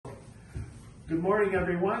Good morning,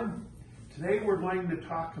 everyone. Today we're going to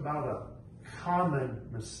talk about a common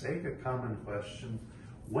mistake, a common question,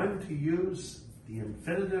 when to use the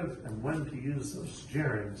infinitive and when to use those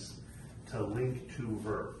gerunds to link to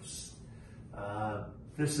verbs.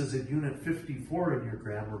 This is at Unit 54 in your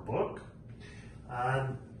grammar book.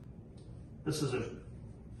 This is a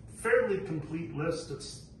fairly complete list.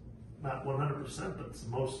 It's not 100%, but it's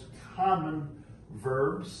the most common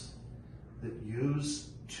verbs that use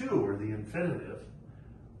to, or the infinitive: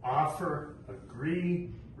 offer,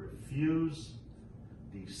 agree, refuse,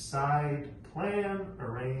 decide, plan,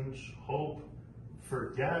 arrange, hope,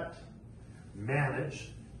 forget,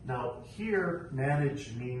 manage. Now here,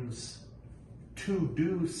 manage means to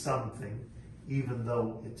do something even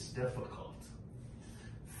though it's difficult.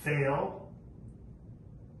 Fail,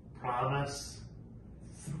 promise,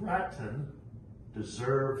 threaten,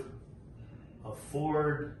 deserve,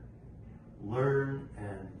 afford, learn,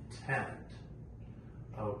 and tend.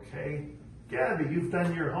 Okay, Gabby, you've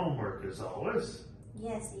done your homework as always.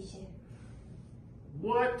 Yes, teacher.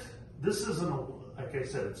 This isn't, like I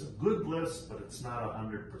said, it's a good list, but it's not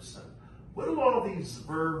 100%. What do all these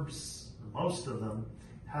verbs, most of them,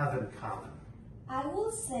 have in common? I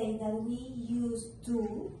will say that we use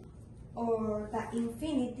to or the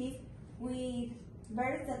infinitive with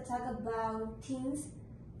verbs that talk about things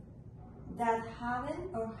that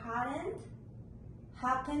haven't or hadn't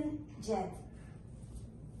happened yet.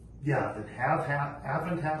 Yeah, that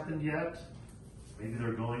haven't happened yet. Maybe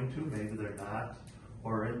they're going to, maybe they're not.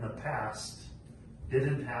 Or in the past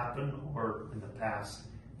didn't happen, or in the past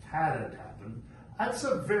hadn't happened. That's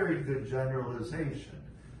a very good generalization.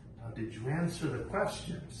 Now, did you answer the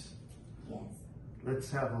questions? Yes. Let's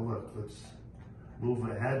have a look. Let's move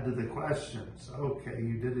ahead to the questions. Okay,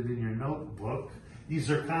 you did it in your notebook. These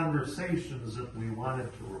are conversations that we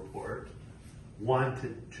wanted to report,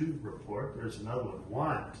 wanted to report. There's another one,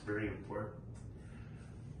 want, very important.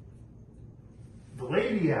 The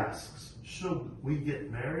lady asks, should we get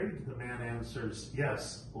married? The man answers,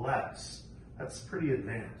 yes, let's. That's pretty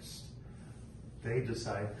advanced. They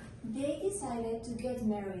decided to get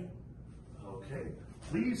married. Okay,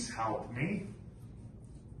 please help me.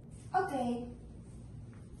 Okay.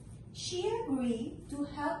 She agreed to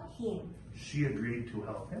help him. She agreed to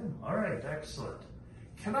help him. All right, excellent.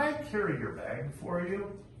 Can I carry your bag for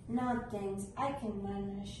you? No, thanks. I can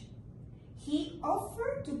manage. He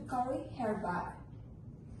offered to carry her bag.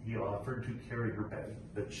 He offered to carry her bag,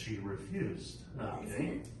 but she refused.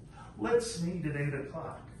 Okay. Yes. Let's meet at 8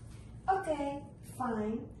 o'clock. Okay,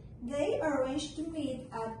 fine. They arranged to meet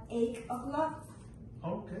at 8 o'clock.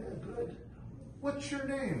 Okay, good. What's your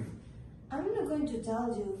name? I'm not going to tell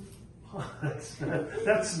you.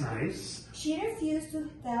 That's nice. She refused to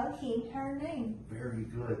tell him her name. Very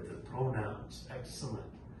good. The pronouns. Excellent.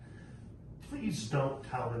 Please don't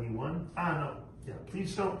tell anyone.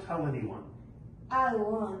 Please don't tell anyone. I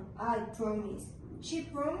won't. I promise. She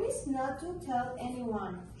promised not to tell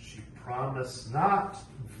anyone. She promised not.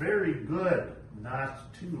 Very good.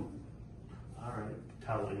 Not to. All right.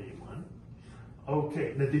 Tell anyone.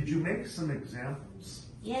 Okay. Now, did you make some examples?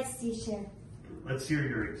 Yes, teacher. Let's hear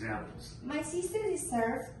your examples. My sister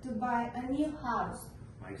deserves to buy a new house.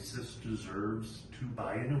 My sister deserves to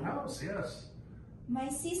buy a new house. Yes. My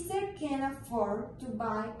sister can afford to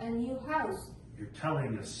buy a new house. You're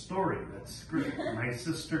telling a story. That's great. My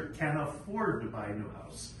sister can afford to buy a new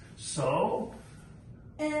house. So?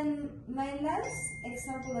 And my last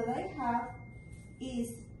example that I have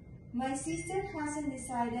is my sister hasn't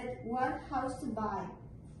decided what house to buy.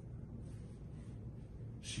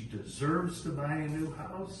 She deserves to buy a new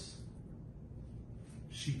house.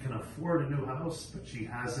 She can afford a new house, but she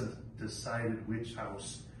hasn't decided which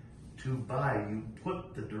house to buy. You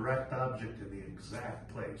put the direct object in the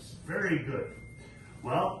exact place. Very good.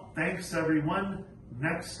 Well, thanks everyone.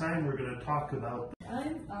 Next time we're going to talk about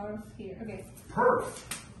I'm out of here. Okay. perf.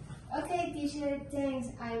 Okay, teacher, thanks.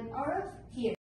 I'm out of here.